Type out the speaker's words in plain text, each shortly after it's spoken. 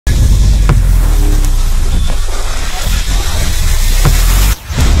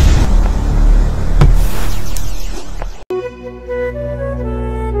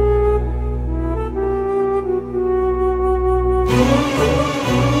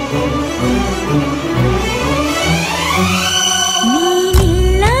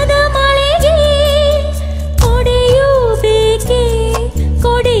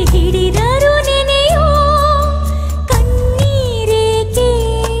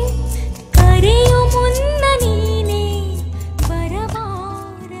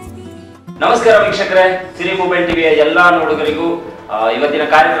ನಮಸ್ಕಾರ ವೀಕ್ಷಕರೇ, ಸಿರಿ ಮೊಬೈಲ್ ಟಿವಿಯ ಎಲ್ಲಾ ನೋಡುಗರಿಗೂ ಇವತ್ತಿನ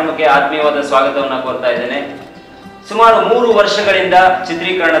ಕಾರ್ಯಕ್ರಮಕ್ಕೆ ಆತ್ಮೀಯವಾದ ಸ್ವಾಗತವನ್ನು ಕೋರ್ತಾ ಇದ್ದೇನೆ. ಸುಮಾರು 3 ವರ್ಷಗಳಿಂದ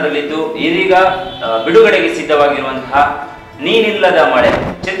ಚಿತ್ರೀಕರಣದಲ್ಲಿದ್ದು ಇದೀಗ ಬಿಡುಗಡೆಗೆ ಸಿದ್ಧವಾಗಿರುವಂತಹ ನೀನಿಲ್ಲದ ಮಳೆ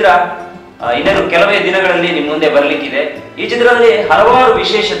ಚಿತ್ರ ಇನ್ನೇನು ಕೆಲವೇ ದಿನಗಳಲ್ಲಿ ನಿಮ್ಮ ಮುಂದೆ ಬರಲಿಕ್ಕಿದೆ. ಈ ಚಿತ್ರದಲ್ಲಿ ಹಲವಾರು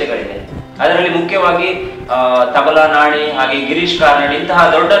ವಿಶೇಷತೆಗಳಿವೆ. ಅದರಲ್ಲಿ ಮುಖ್ಯವಾಗಿ ತಬಲಾ ನಾಣಿ ಹಾಗೆ ಗಿರೀಶ್ ಕಾರ್ನಾಡ್ ಇಂತಹ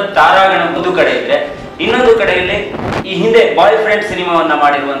ದೊಡ್ಡ ತಾರಾಗಣ ಒಂದು ಕಡೆ ಇದ್ರೆ, ಇನ್ನೊಂದು ಕಡೆಯಲ್ಲಿ ಈ ಹಿಂದೆ ಬಾಯ್ ಫ್ರೆಂಡ್ ಸಿನಿಮಾವನ್ನ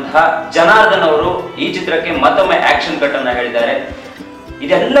ಮಾಡಿರುವಂತಹ ಜನಾರ್ದನ್ ಅವರು ಈ ಚಿತ್ರಕ್ಕೆ ಮತ್ತೊಮ್ಮೆ ಆಕ್ಷನ್ ಕಟ್ ಅನ್ನ ಹೇಳಿದ್ದಾರೆ.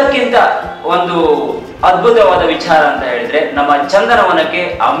 ಇದೆಲ್ಲಕ್ಕಿಂತ ಒಂದು ಅದ್ಭುತವಾದ ವಿಚಾರ ಅಂತ ಹೇಳಿದ್ರೆ, ನಮ್ಮ ಚಂದನವನಕ್ಕೆ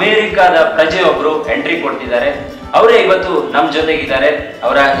ಅಮೆರಿಕದ ಪ್ರಜೆಯೊಬ್ಬರು ಎಂಟ್ರಿ ಕೊಡ್ತಿದ್ದಾರೆ. ಅವರೇ ಇವತ್ತು ನಮ್ಮ ಜೊತೆಗಿದ್ದಾರೆ.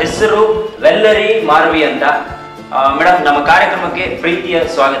 ಅವರ ಹೆಸರು ವೆಲ್ಲರಿ ಮಾರವಿ ಅಂತ. ಮೇಡಮ್, ನಮ್ಮ ಕಾರ್ಯಕ್ರಮಕ್ಕೆ ಪ್ರೀತಿಯ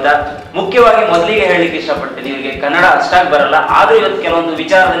ಸ್ವಾಗತ. ಮುಖ್ಯವಾಗಿ ಮೊದಲಿಗೆ ಹೇಳಲಿಕ್ಕೆ ಇಷ್ಟಪಡ್ತೀನಿ, ಇವರಿಗೆ ಕನ್ನಡ ಅಷ್ಟಾಗಿ ಬರಲ್ಲ, ಆದ್ರೂ ಇವತ್ತು ಕೆಲವೊಂದು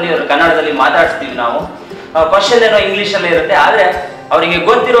ವಿಚಾರದಲ್ಲಿ ಅವರು ಕನ್ನಡದಲ್ಲಿ ಮಾತಾಡ್ತೀವಿ. ನಾವು ಕ್ವಶನ್ ಏನೋ ಇಂಗ್ಲಿಷ್ ಅಲ್ಲೇ ಇರುತ್ತೆ, ಆದ್ರೆ ಅವರಿಗೆ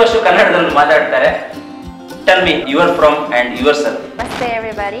ಗೊತ್ತಿರುವಷ್ಟು ಕನ್ನಡದಲ್ಲಿ ಮಾತಾಡ್ತಾರೆ. Tell me, you are from and yourself. Namaste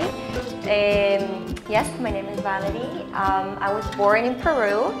everybody. Yes, my name is Vallery. I was born in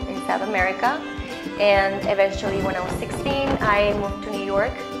Peru, in South America, and eventually when I was 16, I moved to New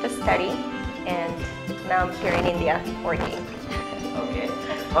York to study, and now I'm here in India working. Okay.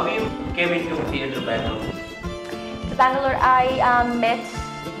 How you came into theatre Bangalore? To Bangalore, I met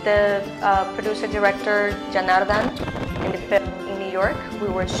the producer-director Janardan in the film in New York. We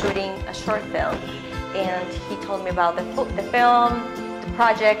were shooting a short film, and he told me about the film, the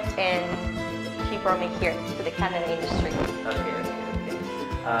project, and he brought me here to the Kannada industry. Okay.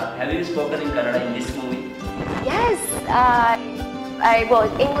 Have you spoken in Kannada in this movie? Yes, well,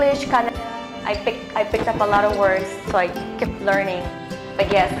 English, Kannada. I picked up a lot of words, so I kept learning. But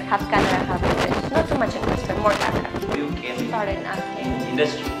yes, half Kannada, half English. Not too much English, but more Kannada. You came Started in acting.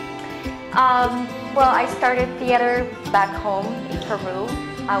 industry. Well, I started theater back home in Peru.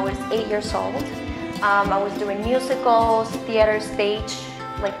 I was 8 years old. I was doing musicals, theater, stage,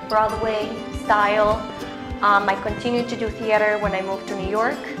 like Broadway style. I continued to do theater when I moved to New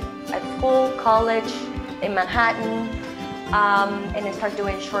York, at school, college, in Manhattan, and I started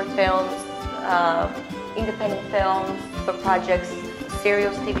doing short films, independent films for projects,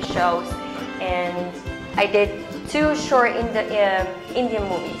 serials, TV shows, and I did 2 short Indian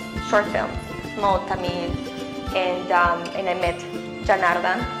movies, short films, small Tamil, and I met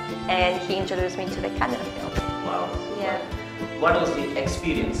Janardan, and he introduced me to the Kannada film. Wow. Yeah. What was the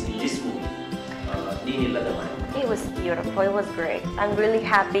experience in this movie? Ninillada Male. It was beautiful. It was great. I'm really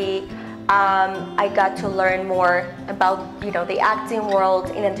happy. I got to learn more about the acting world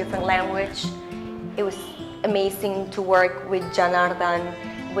in a different language. It was amazing to work with Janardan,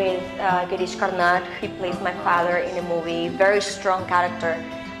 with Girish Karnad. He plays my father in the movie. Very strong character.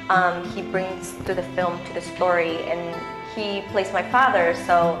 He brings to the film, to the story, and he plays my father.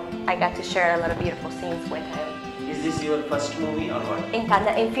 So I got to share a lot of beautiful scenes with him. Is this your first movie or what? In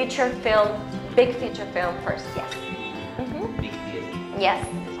Kannada, in feature film, big feature film first. Yes. Big theater. Yes.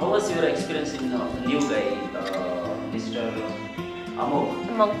 How was your experience in new guy, Mr. Amok?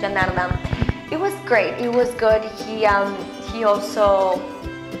 Among Janardan. It was great. It was good. He also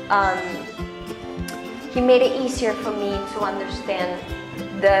he made it easier for me to understand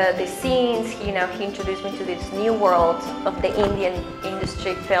the scenes. He introduced me to this new world of the Indian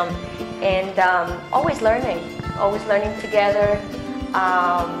industry film, and always learning together.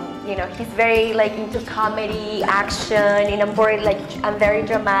 He's very into comedy, action, and I'm very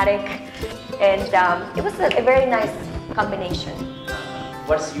dramatic, and it was a very nice combination.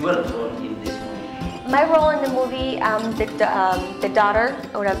 What's your role in this movie? My role in the movie, the daughter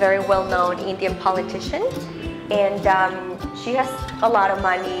of a very well-known Indian politician, and she has a lot of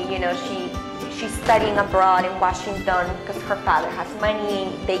money. She's studying abroad in Washington because her father has money.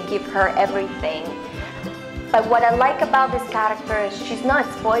 They give her everything. But what I like about this character is she's not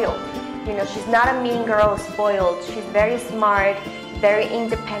spoiled. She's not a mean girl, spoiled. She's very smart, very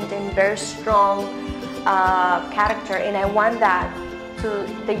independent, very strong character, and I want that to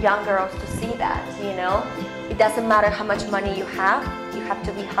the young girls to see that. It doesn't matter how much money you have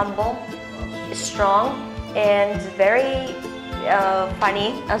to be humble, strong, and very funny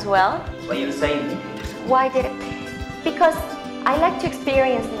as well. Why you saying? Why did it? Because I like to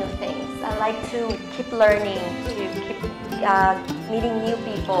experience new things. I like to keep learning, to keep meeting new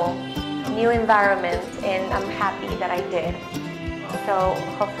people, new environment, and I'm happy that I did. So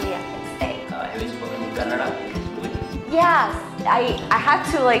hopefully I can stay. Have you spoken in Kannada in this movie? Yes, I had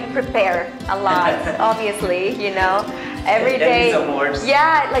to prepare a lot, obviously, every Tell me day. some words.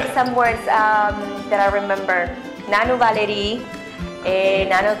 Yeah, some words that I remember. Nanu Vallery,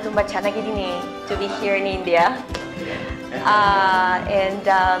 Nanu tumba chanagidini to be here in India. And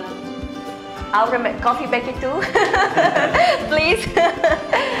I'll remember coffee Becky too, please.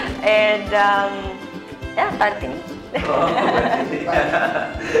 And yeah, Tartini.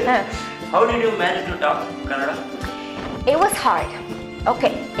 How did you manage to talk Kannada? It was hard.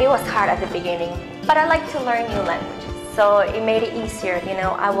 Okay, it was hard at the beginning, but I like to learn new languages. So it made it easier, you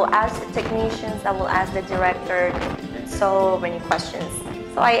know. I will ask the technicians, I will ask the director, so many questions.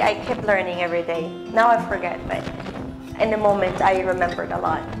 So I kept learning every day. Now I forget, but in the moment I remembered a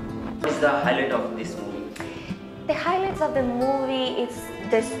lot. What is the highlight of this movie? The highlights of the movie is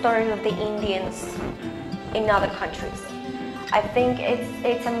the story of the Indians in other countries. I think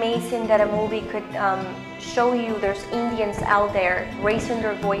it's amazing that a movie could show you there's Indians out there raising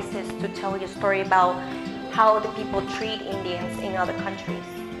their voices to tell you a story about how the people treat Indians in other countries.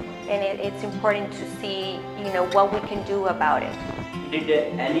 And it's important to see, you know, what we can do about it. Did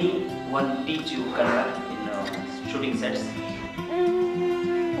anyone teach you Kannada in shooting sets?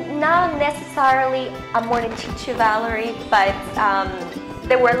 Not necessarily. I'm going to teach you, Vallery, but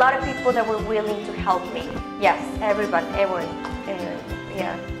there were a lot of people that were willing to help me. Yes, everyone.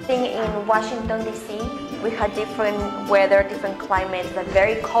 Yeah. In Washington, D.C., we had different weather, different climates, but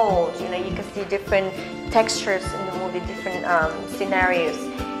very cold. You know, you can see different textures in the movie, different scenarios.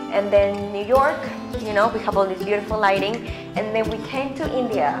 And then New York, you know, we have all this beautiful lighting. And then we came to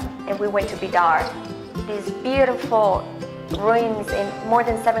India and we went to Bidar. These beautiful ruins in more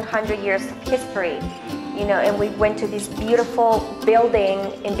than 700 years of history, you know, and we went to this beautiful building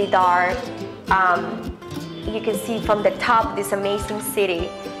in Bidar. You can see from the top this amazing city,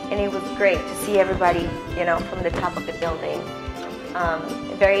 and it was great to see everybody, you know, from the top of the building.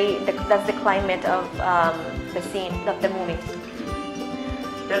 That's the climate of the scene of the movie.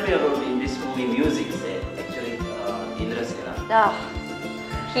 Tell me about in this movie music. Actually, Indra Sena. Oh,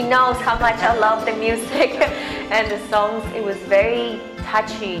 he knows how much I love the music and the songs. It was very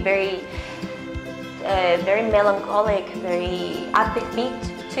touchy, very melancholic, very upbeat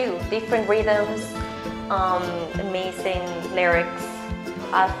too. Different rhythms, amazing lyrics.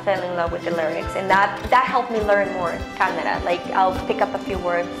 I fell in love with the lyrics, and that helped me learn more Kannada. Like I'll pick up a few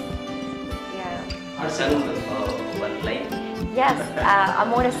words. Yeah. You sang one line. Yes, I'm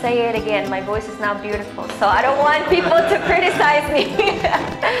going to say it again. My voice is not beautiful, so I don't want people to criticize me.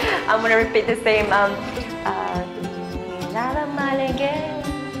 I'm going to repeat the same. Ninillada malege,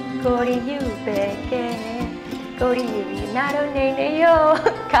 koriyu beke, koriyu naro neneyo,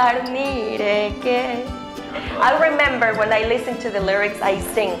 karnireke. I remember when I listen to the lyrics, I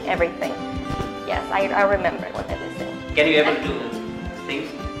sing everything. Yes, I remember when I listen. Can you able to sing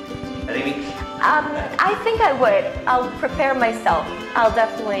a remix? I think I would. I'll prepare myself. I'll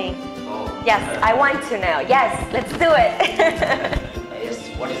definitely. Oh. Yes, I want to now. Yes, let's do it. Yes.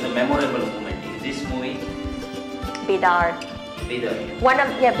 What is the memorable moment in this movie? Bidar. Bidar.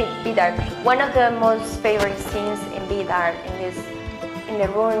 Bidar. One of the most favorite scenes in Bidar in the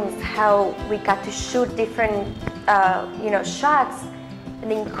ruins, how we got to shoot different, shots,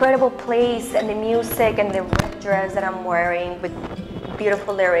 and the incredible place, and the music, and the red dress that I'm wearing with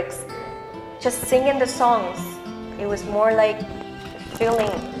beautiful lyrics. Just singing the songs, it was more like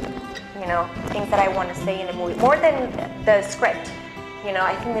feeling, you know, things that I want to say in the movie, more than the script. You know,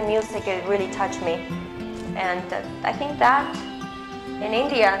 I think the music, it really touched me. And I think that in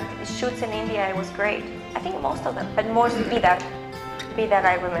India, the shoots in India, it was great. I think most of them, but most Bidar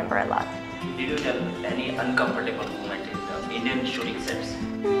I remember a lot. Did you have any uncomfortable moment in the Indian shooting sets?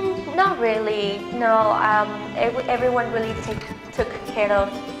 Not really, no. Everyone really took care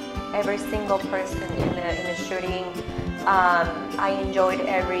of every single person in the shooting. I enjoyed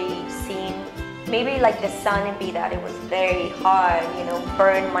every scene. Maybe like the sun in Bidar, it was very hard, you know,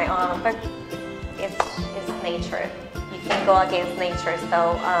 burned my arm, but it's nature. You can't go against nature,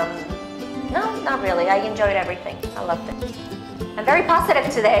 so no, not really. I enjoyed everything. I loved it. I'm very positive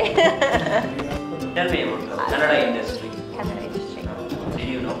today. Tell me about the Kannada industry. Kannada industry. Did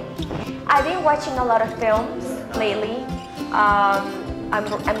you know? I've been watching a lot of films lately.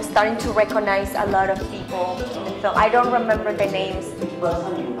 I'm starting to recognize a lot of people in the film. I don't remember the names. Which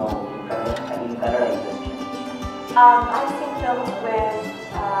person you know in Kannada industry? I've seen films with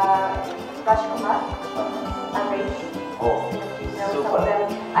Rajkumar and Rich. Oh, super.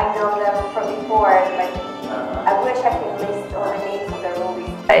 I know them from before, but I wish I could list all the names of their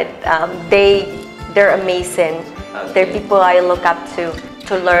movies. But they're amazing. Okay. They're people I look up to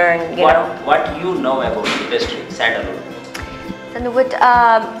learn. What you know about industry, Sandalwood? Sandalwood,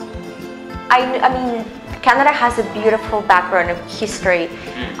 I mean, Canada has a beautiful background of history.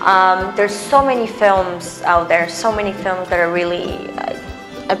 There's so many films out there, so many films that I really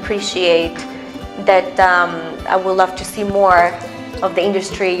appreciate, that I would love to see more. of the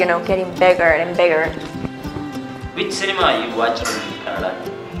industry, you know, getting bigger and bigger. Which cinema you watched in Kannada?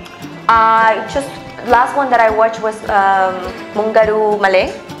 Just last one that I watched was Mungaru Male.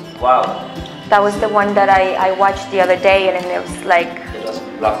 Wow, That was the one that I watched the other day, and it was like, it was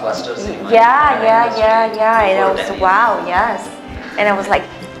blockbuster cinema. yeah, and I was wow, yes, and I was like,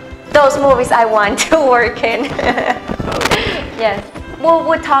 those movies I want to work in. Yes,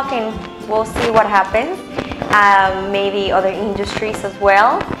 we're talking. We'll see what happens. Maybe other industries as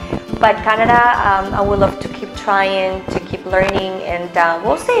well. But Canada, I would love to keep trying, to keep learning, and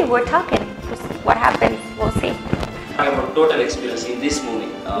we'll see. We're talking. What happens, we'll see. About total experience in this movie.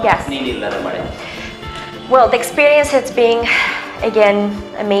 Yes. ninillada mare. Well, the experience has been, again,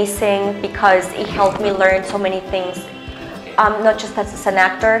 amazing because it helped me learn so many things. Not just as an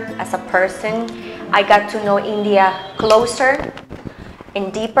actor, as a person. I got to know India closer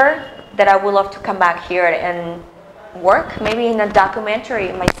and deeper, that I would love to come back here and work, maybe in a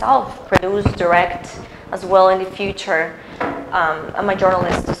documentary myself, produce, direct as well in the future. I'm a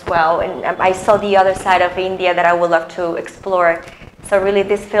journalist as well, and I saw the other side of India that I would love to explore. So really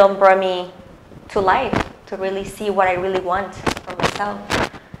this film brought me to life, to really see what I really want for myself.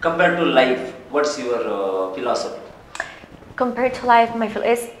 Compared to life, what's your philosophy? Compared to life, my feel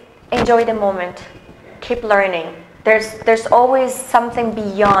is enjoy the moment, keep learning. There's always something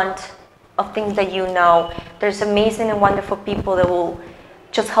beyond of things that you know. There's amazing and wonderful people that will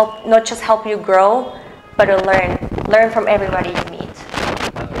just help, not just help you grow, but to learn from everybody you meet.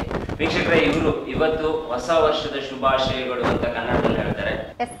 ವೀಕ್ಷಕರೇ, ಇವರು ಇವತ್ತು ಹೊಸ ವರ್ಷದ ಶುಭಾಶಯಗಳು ಅಂತ ಕನ್ನಡದಲ್ಲಿ ಹೇಳ್ತಾರೆ.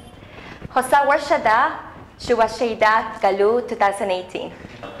 Yes. ಹೊಸ ವರ್ಷದ ಶುಭಾಶಯಗಳು 2018.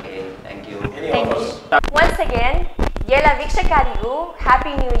 Okay, thank you. Thank you. Once again, ಎಲ್ಲ ವೀಕ್ಷಕರಿಗೂ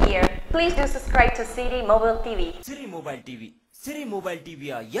Happy New Year. Please do subscribe to Siri Mobile TV. Siri mobile TV. Siri mobile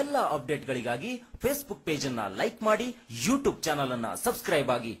ಟಿವಿಯ ಎಲ್ಲ ಅಪ್ಡೇಟ್ಗಳಿಗಾಗಿ ಫೇಸ್ಬುಕ್ ಪೇಜ್ ಅನ್ನ ಲೈಕ್ ಮಾಡಿ, ಯೂಟ್ಯೂಬ್ ಚಾನಲ್ ಅನ್ನ ಸಬ್ಸ್ಕ್ರೈಬ್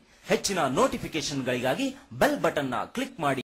ಆಗಿ, ಹೆಚ್ಚಿನ ನೋಟಿಫಿಕೇಶನ್ಗಳಿಗಾಗಿ ಬೆಲ್ ಬಟನ್ ನ ಕ್ಲಿಕ್ ಮಾಡಿ.